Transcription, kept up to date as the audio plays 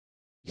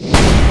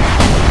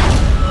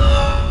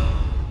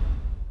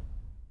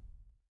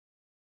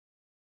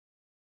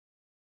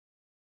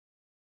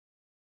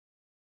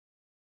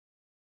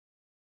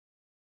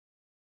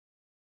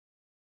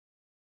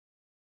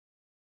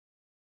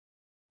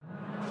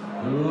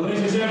Ladies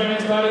and gentlemen,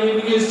 this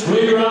evening is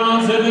 3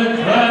 rounds in the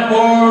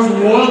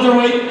Crowne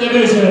Welterweight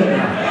division.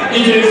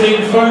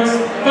 Introducing first,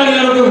 fighting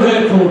out of the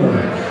red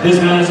corner. This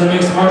man is a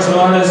mixed martial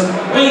artist,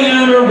 weighing in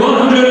under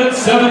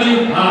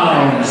 170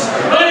 pounds.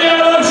 Fighting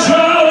out of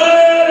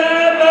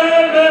Shaolin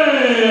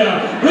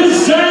MMA,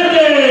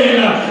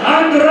 presenting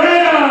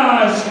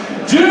Andreeas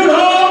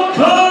Judo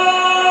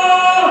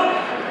Club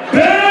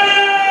Bender.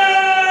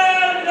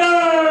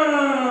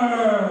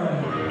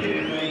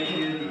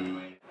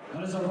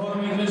 That is a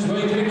runner making his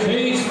way to the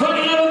cage,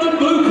 fighting out of the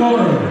blue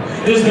corner.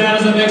 This man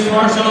is a mixed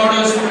martial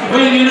artist,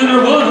 weighing in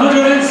under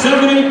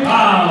 170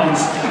 pounds.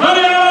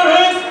 Fighting out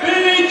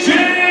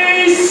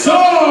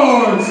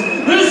Swords,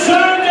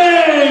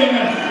 presenting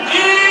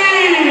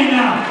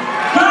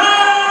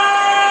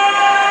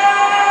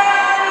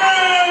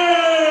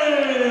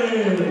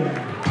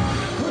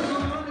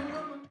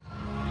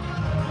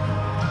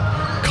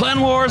Clan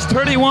Wars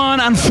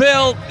 31, and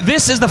Phil,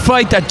 this is the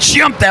fight that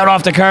jumped out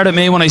off the card at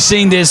me when I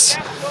seen this.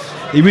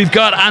 We've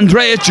got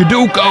Andreeas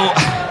Judoka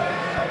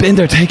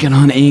Bender taking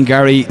on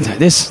Garry.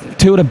 This,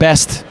 two of the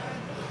best.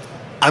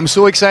 I'm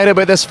so excited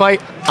about this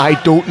fight,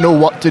 I don't know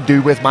what to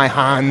do with my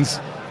hands.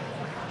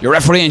 Your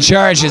referee in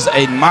charge is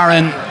Aidan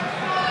Marin.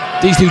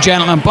 These two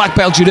gentlemen, black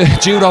belt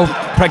judo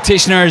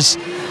practitioners,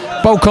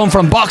 both come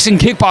from boxing,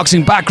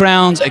 kickboxing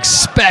backgrounds.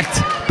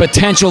 Expect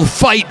potential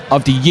fight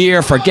of the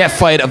year, forget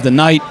fight of the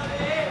night.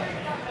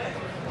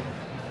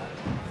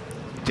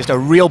 Just a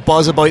real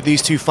buzz about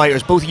these two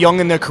fighters, both young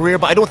in their career,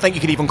 but I don't think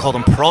you could even call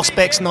them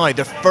prospects now.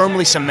 They're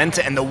firmly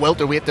cemented in the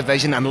welterweight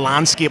division and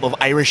landscape of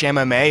Irish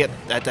MMA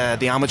at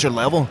the amateur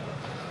level.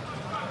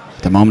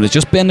 At the moment, it's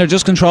just Bender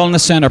just controlling the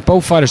centre.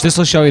 Both fighters, this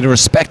will show you the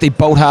respect they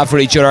both have for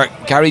each other.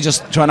 Garry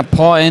just trying to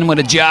paw in with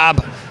a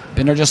jab.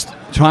 Bender just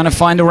trying to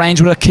find a range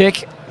with a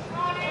kick.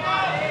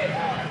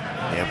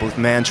 Yeah, both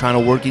men trying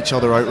to work each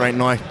other out right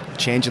now.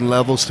 Changing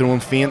levels, throwing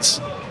feints.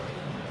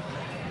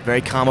 Very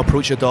calm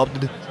approach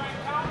adopted.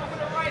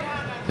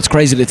 It's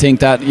crazy to think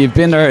that you've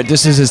been there.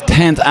 This is his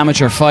 10th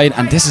amateur fight,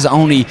 and this is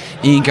only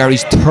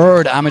Garry's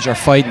 3rd amateur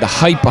fight. The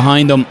hype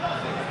behind him.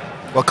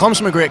 Well, comes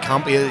from a great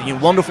camp.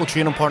 Wonderful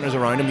training partners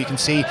around him. You can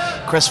see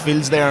Chris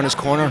Fields there in his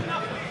corner.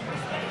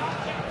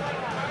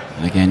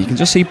 And again, you can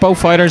just see both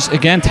fighters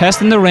again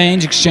testing the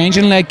range,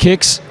 exchanging leg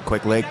kicks.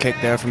 Quick leg kick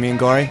there from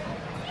Garry.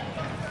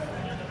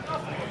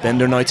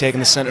 Bender now taking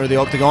the centre of the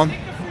octagon.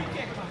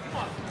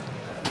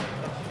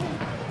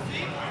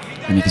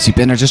 And you can see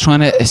Bender just trying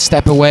to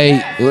step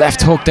away,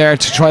 left hook there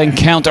to try and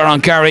counter on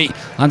Garry.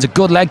 Lands a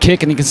good leg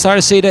kick, and you can start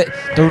to see the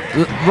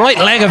right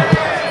leg of...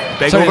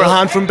 Big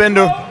overhand from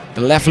Bender.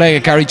 The left leg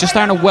of Garry just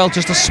starting to welt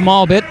just a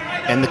small bit.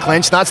 In the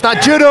clinch, that's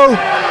that judo.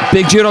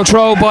 Big judo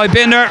throw by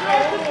Bender.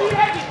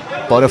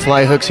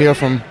 Butterfly hooks here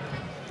from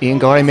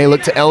Garry, may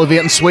look to elevate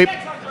and sweep.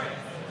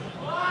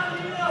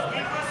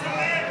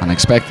 And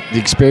expect the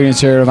experience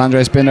here of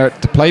Andreas Bender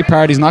to play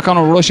part. He's not going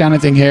to rush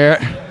anything here.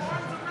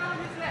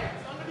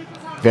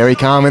 Very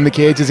calm in the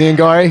cage is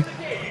Garry.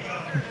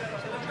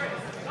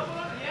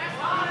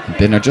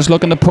 Bender just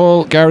looking to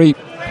pull Garry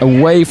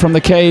away from the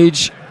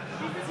cage.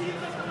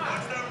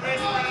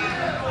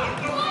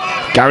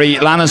 Garry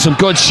landing some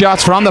good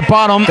shots from the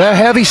bottom. They're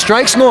heavy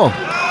strikes now.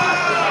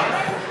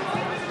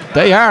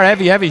 They are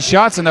heavy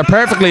shots, and they're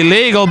perfectly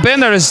legal.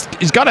 Bender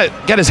he's got to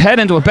get his head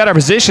into a better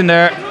position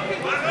there.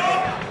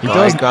 He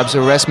does. Grabs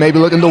the wrist, maybe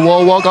looking to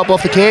wall walk up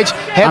off the cage.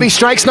 Heavy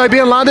strikes now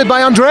being landed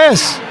by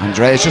Andreas.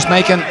 Andreas just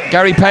making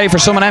Garry pay for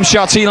some of them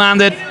shots he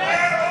landed.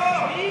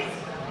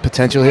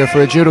 Potential here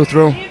for a judo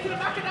throw.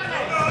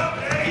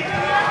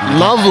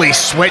 Lovely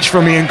switch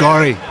from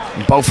Garry.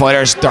 Both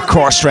fighters, their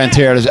core strength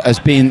here as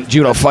being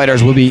judo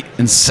fighters will be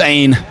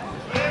insane.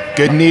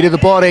 Good knee to the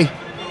body.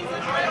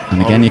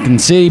 And again, you can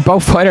see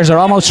both fighters are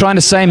almost trying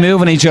the same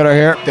move on each other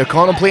here. They're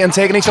contemplating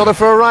taking each other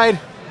for a ride.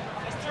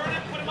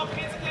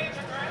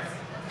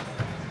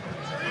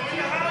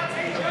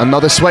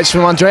 Another switch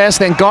from Andreas,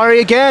 then Garry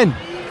again.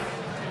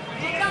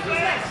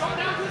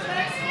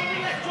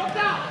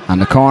 And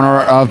the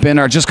corner of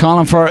Bender just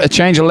calling for a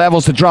change of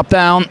levels to drop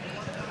down.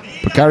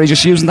 But Garry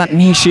just using that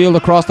knee shield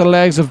across the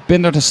legs of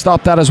Bender to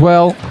stop that as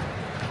well.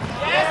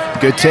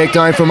 Good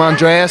takedown from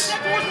Andreas.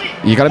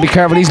 You got to be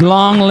careful, these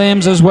long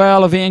limbs as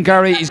well of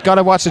Garry. He's got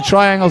to watch the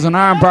triangles and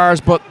arm bars,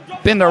 but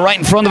Bender right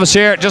in front of us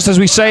here. Just as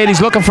we say it, he's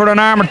looking for an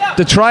arm,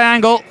 the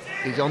triangle.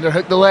 He's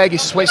underhooked the leg,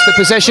 he's switched the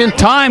position.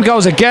 Time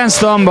goes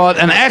against them, but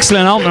an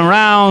excellent opening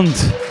round.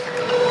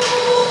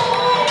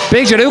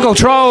 Big judo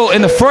throw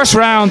in the first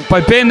round by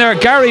Bender.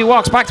 Garry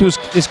walks back to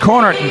his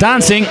corner,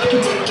 dancing.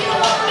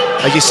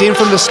 As you've seen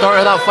from the start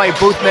of that fight,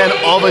 both men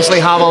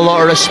obviously have a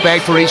lot of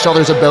respect for each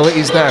other's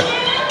abilities there.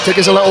 Took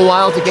us a little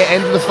while to get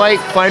into the fight,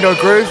 find our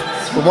groove,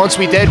 but once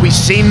we did, we've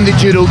seen the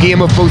judo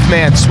game of both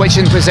men,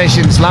 switching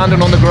positions,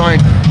 landing on the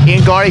ground.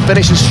 Garry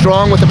finishing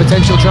strong with a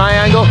potential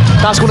triangle.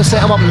 That's going to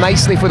set him up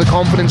nicely for the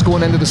confidence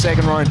going into the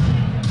second round.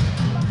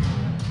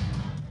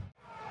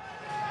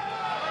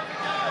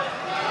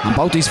 And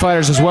both these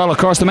fighters as well, of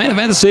course, the main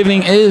event this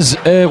evening is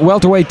a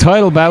welterweight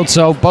title bout,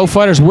 so both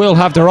fighters will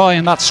have their eye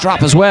on that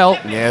strap as well.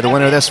 Yeah, the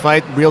winner of this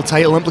fight, real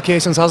title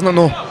implications, hasn't it,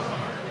 no?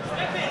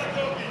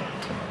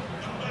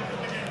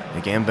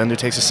 Again, Binder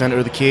takes the centre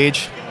of the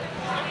cage.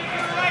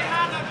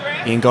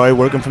 Ian Garry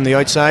working from the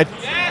outside.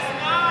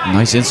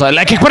 Nice inside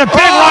leg kick, but a big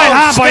right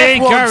hand by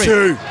Ian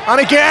Garry. And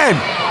again.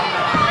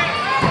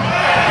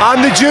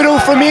 And the judo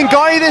from Ian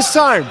Garry this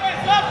time.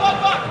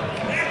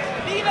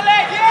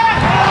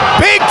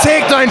 Big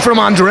takedown from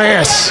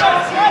Andreeas.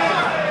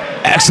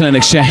 Excellent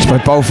exchange by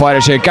both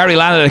fighters here. Garry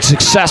landed a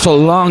successful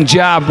long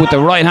jab with the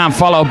right hand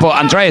follow, but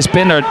Andreas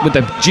Binder with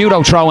the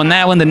judo throw and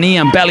now in the knee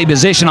and belly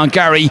position on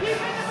Garry.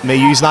 May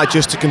use that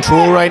just to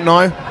control right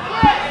now.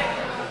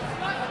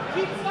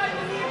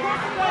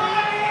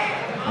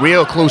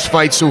 Real close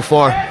fight so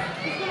far.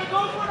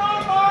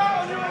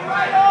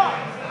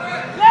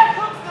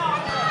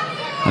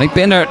 I think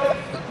Binder,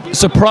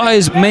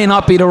 surprise may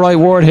not be the right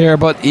word here,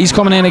 but he's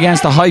coming in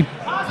against a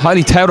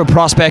highly touted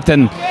prospect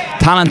and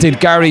talented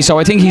Garry, so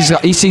I think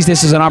he sees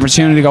this as an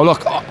opportunity to go,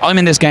 look, I'm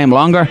in this game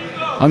longer,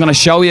 I'm going to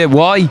show you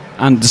why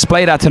and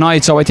display that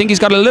tonight. So I think he's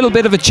got a little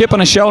bit of a chip on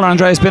his shoulder,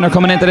 Andreas Binder,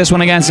 coming into this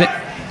one against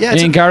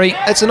Ian Garry.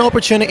 It's an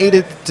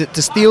opportunity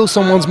to steal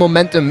someone's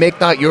momentum, make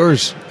that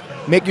yours,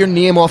 make your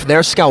name off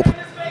their scalp.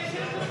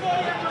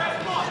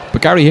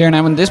 But Garry here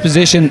now in this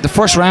position, the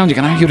first round you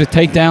can argue the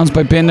takedowns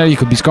by Binder, you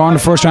could be scoring the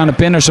first round of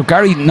Binder, so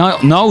Garry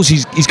knows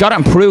he's got to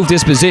improve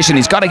this position,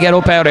 he's got to get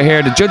up out of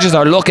here. The judges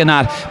are looking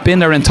at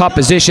Binder in top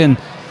position,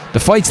 the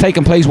fight's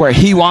taking place where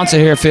he wants it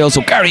here, Phil,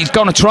 so Gary's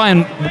going to try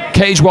and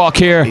cage walk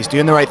here. He's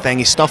doing the right thing,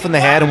 he's stuffing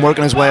the head and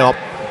working his way up.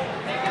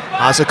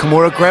 Has a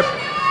Kimura grip,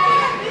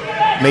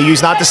 may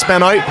use that to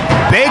spin out.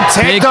 Big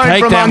takedown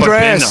from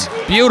Andreas.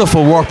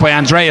 Beautiful work by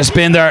Andreas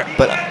Binder.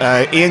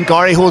 But Ian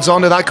Garry holds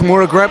on to that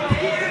Kimura grip.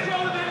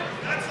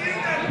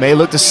 May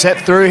look to sit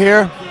through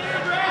here.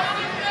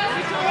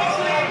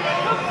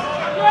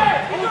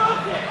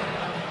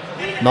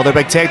 Another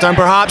big takedown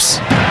perhaps.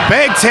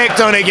 Big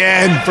takedown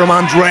again from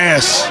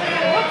Andreas.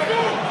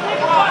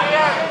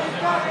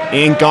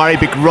 Ian Garry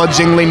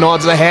begrudgingly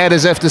nods the head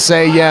as if to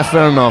say, yeah,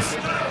 fair enough.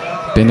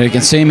 Binder, you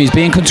can see him, he's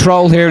being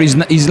controlled here.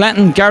 He's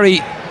letting Garry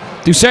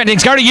do certain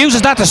things. Garry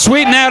uses that to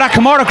sweeten out that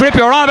Kimura grip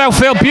you're on about,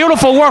 Phil.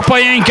 Beautiful work by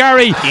Ian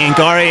Garry. Ian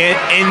Garry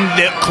in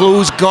the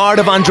close guard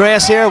of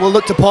Andreas here. Will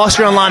look to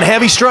posture and land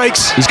heavy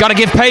strikes. He's got to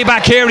give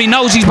payback here. He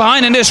knows he's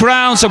behind in this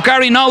round, so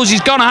Garry knows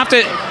he's going to have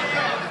to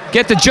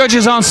get the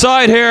judges on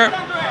side here.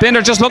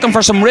 Binder just looking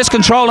for some wrist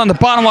control on the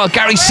bottom while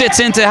Garry sits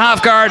into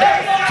half guard.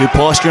 Good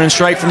posture and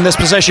strike from this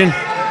position.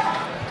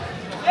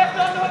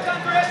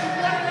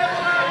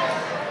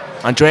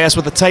 Andreas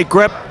with a tight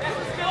grip.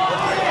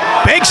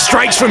 Big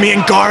strikes from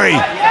Ian Garry.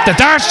 The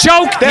darts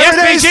choke. There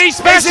the it SPG is.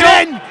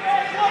 special.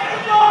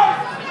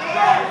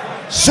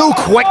 So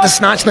quick to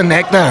snatch the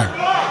neck there.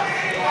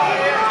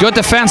 Good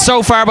defense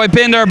so far by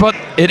Binder, but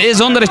it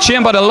is under the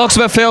chin by the looks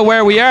of it, Phil,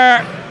 where we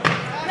are.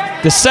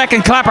 The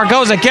second clapper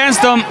goes against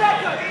him.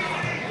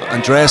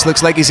 Andreas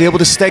looks like he's able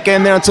to stick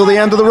in there until the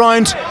end of the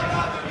round.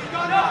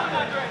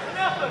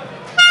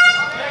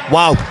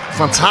 Wow,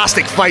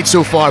 fantastic fight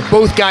so far.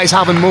 Both guys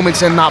having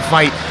moments in that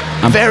fight.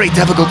 Very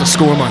difficult to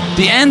score, man.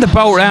 The end of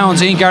both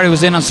rounds, Ian Garry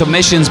was in on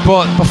submissions,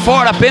 but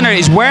before that, Binder,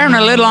 he's wearing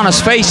a little on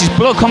his face. He's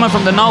blood coming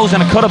from the nose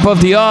and a cut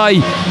above the eye.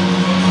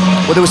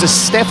 Well, there was a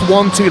stiff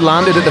 1-2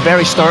 landed at the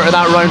very start of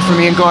that round from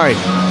Ian Garry.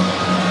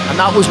 And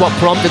that was what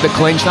prompted the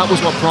clinch. That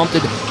was what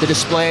prompted the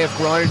display of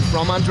ground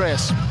from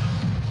Andreas.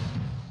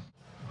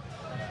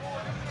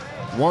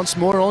 Once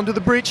more onto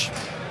the breach.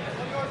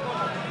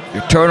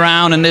 Your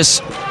turnaround in this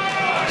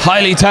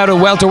highly touted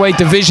welterweight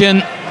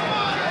division.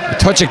 A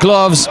touch of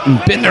gloves,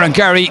 and Binder and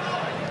Garry.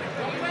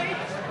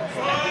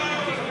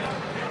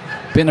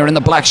 Binder in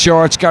the black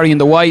shorts, Garry in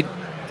the white.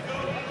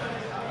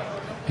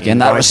 Again,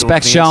 that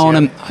respect shown.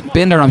 And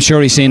Binder, I'm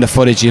sure he's seen the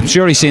footage. I'm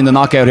sure he's seen the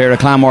knockout here at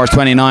Clan Wars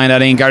 29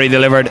 that Ian Garry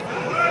delivered.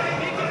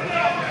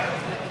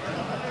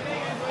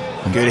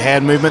 Good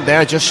head movement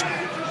there, just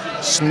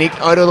sneaked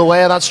out of the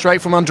way of that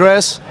strike from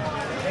Andreas.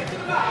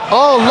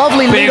 Oh,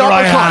 lovely lead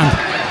right uppercut.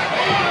 hand.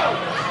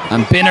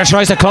 And Binder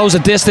tries to close the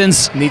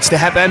distance. Needs to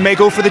hip and may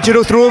go for the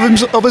judo throw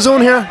of his own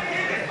here.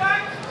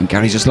 And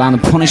Garry just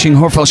landing punishing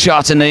hurtful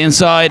shots in the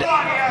inside.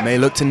 May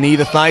look to knee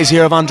the thighs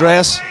here of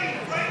Andreas.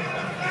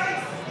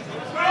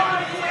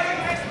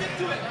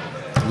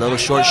 Little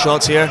short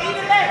shots here.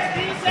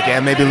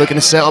 Again, maybe looking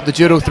to set up the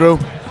judo throw.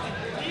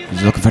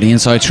 He's looking for the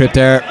inside trip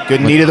there.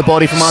 Good knee to the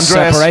body from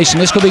Andreas. Separation.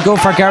 This could be good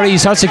for Garry.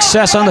 He's had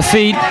success on the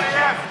feet.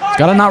 He's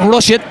got to not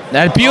rush it.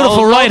 That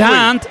beautiful right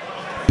hand.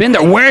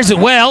 Binder wears it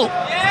well.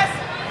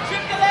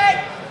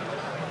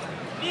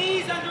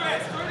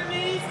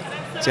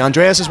 See,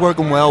 Andreas is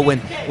working well.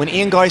 When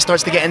Ian Garry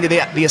starts to get into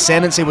the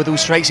ascendancy with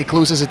those strikes, he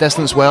closes the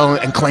distance well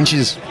and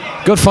clinches.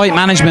 Good fight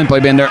management by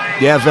Binder.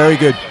 Yeah, very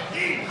good.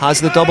 Has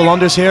the double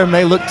unders here,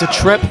 may look to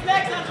trip.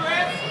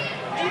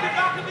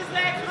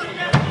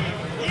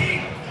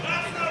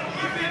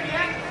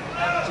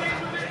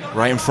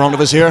 Right in front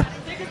of us here.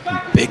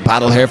 Big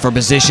battle here for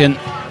position.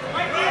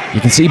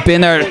 You can see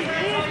Binder,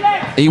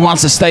 he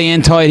wants to stay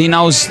in tight. He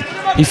knows,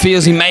 he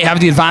feels he may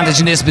have the advantage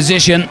in this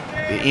position.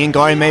 Ian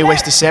Garry may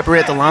wish to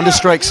separate the landed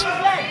strikes.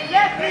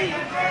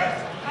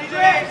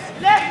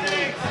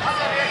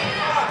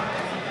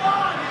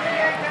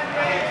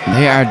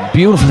 They are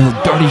beautiful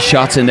little dirty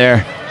shots in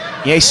there.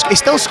 Yeah, he's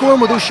still scoring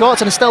with those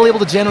shots and is still able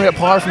to generate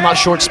power from that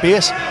short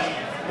space.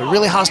 It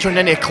really has turned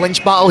into a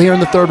clinch battle here in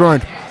the third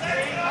round.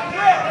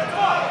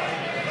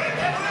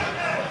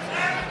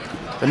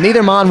 But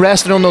neither man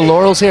rested on their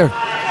laurels here.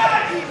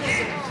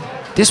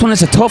 This one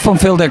is a tough one,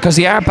 Phil, there, because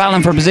they are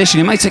battling for position.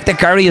 You might think that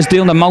Garry is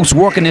doing the most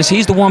work in this.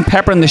 He's the one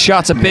peppering the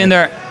shots at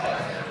Binder.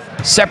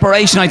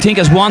 Separation, I think,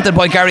 is wanted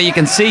by Garry. You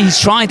can see he's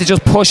trying to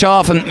just push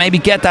off and maybe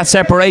get that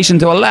separation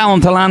to allow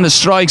him to land the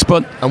strikes.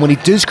 But and when he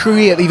does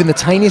create even the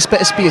tiniest bit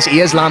of space, he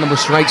is landing with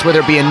strikes, whether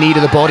it be a knee to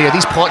the body or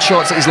these pot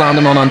shots that he's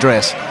landing on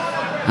Andreeas.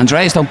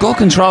 Andreeas, though, good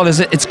control.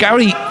 It's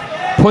Garry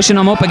pushing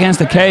him up against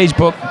the cage,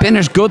 but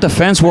Binder's good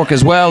defense work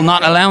as well,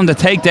 not allowing the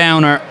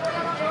takedown. Or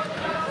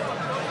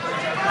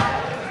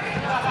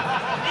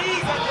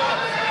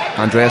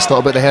Andreeas thought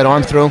about the head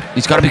arm throw.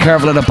 He's got to be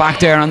careful at the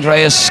back there,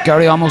 Andreeas.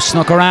 Garry almost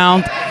snuck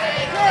around.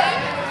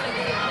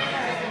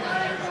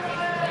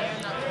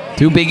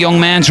 Two big young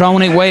men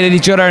throwing it weight at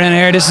each other in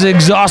here. This is an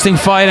exhausting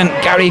fight, and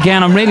Garry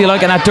again, I'm really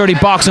liking that dirty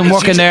boxing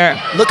working there.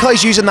 Look how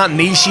he's using that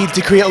knee sheath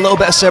to create a little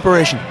bit of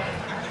separation.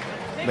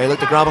 May look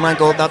to grab an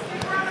ankle. That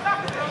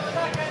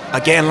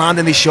again,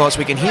 landing these shots.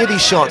 We can hear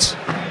these shots.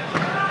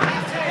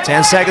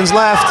 10 seconds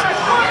left.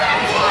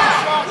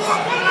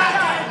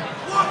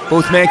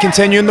 Both men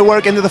continuing the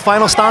work into the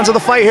final stands of the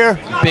fight here.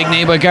 Big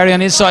knee by Garry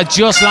on his side,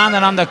 just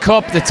landing on the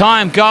cup. The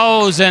time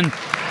goes, and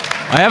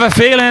I have a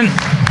feeling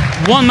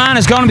one man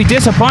is going to be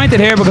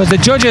disappointed here, because the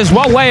judges,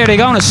 what way are they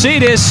going to see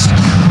this?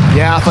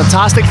 Yeah, a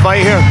fantastic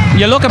fight here.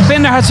 You look at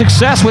Binder had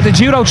success with the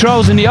judo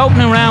throws in the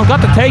opening round, got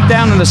the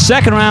takedown in the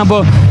second round,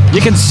 but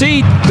you can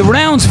see the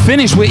rounds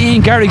finished with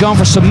Ian Garry going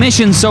for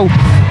submission. So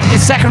in the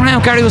second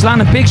round, Garry was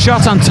landing big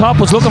shots on top,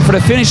 was looking for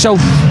the finish. So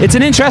it's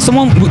an interesting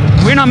one.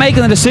 We're not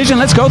making the decision.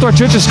 Let's go to our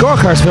judges'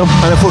 scorecards, Phil.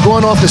 And if we're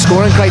going off the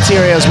scoring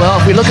criteria as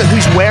well, if we look at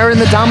who's wearing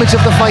the damage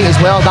of the fight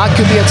as well, that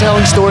could be a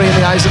telling story in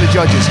the eyes of the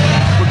judges.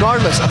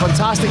 Regardless, a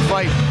fantastic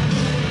fight.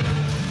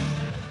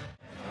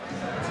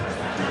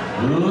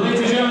 Ladies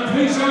and gentlemen,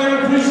 please show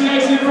your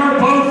appreciation for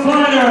both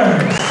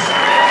fighters.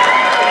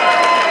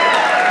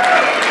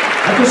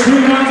 After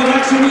 3 rounds of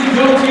action, we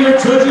go to your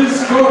judges'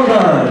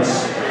 scorecards.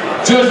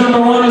 Judge number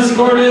 1 has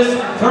scored this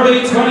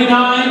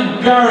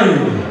 30-29, Garry.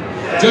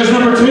 Judge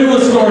number 2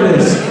 has scored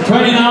this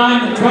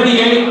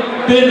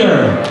 29-28, Binder.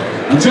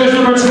 And judge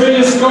number 3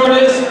 has scored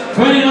this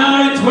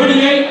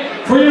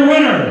 29-28 for your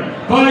winner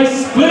by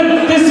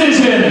split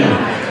decision.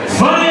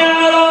 Fight!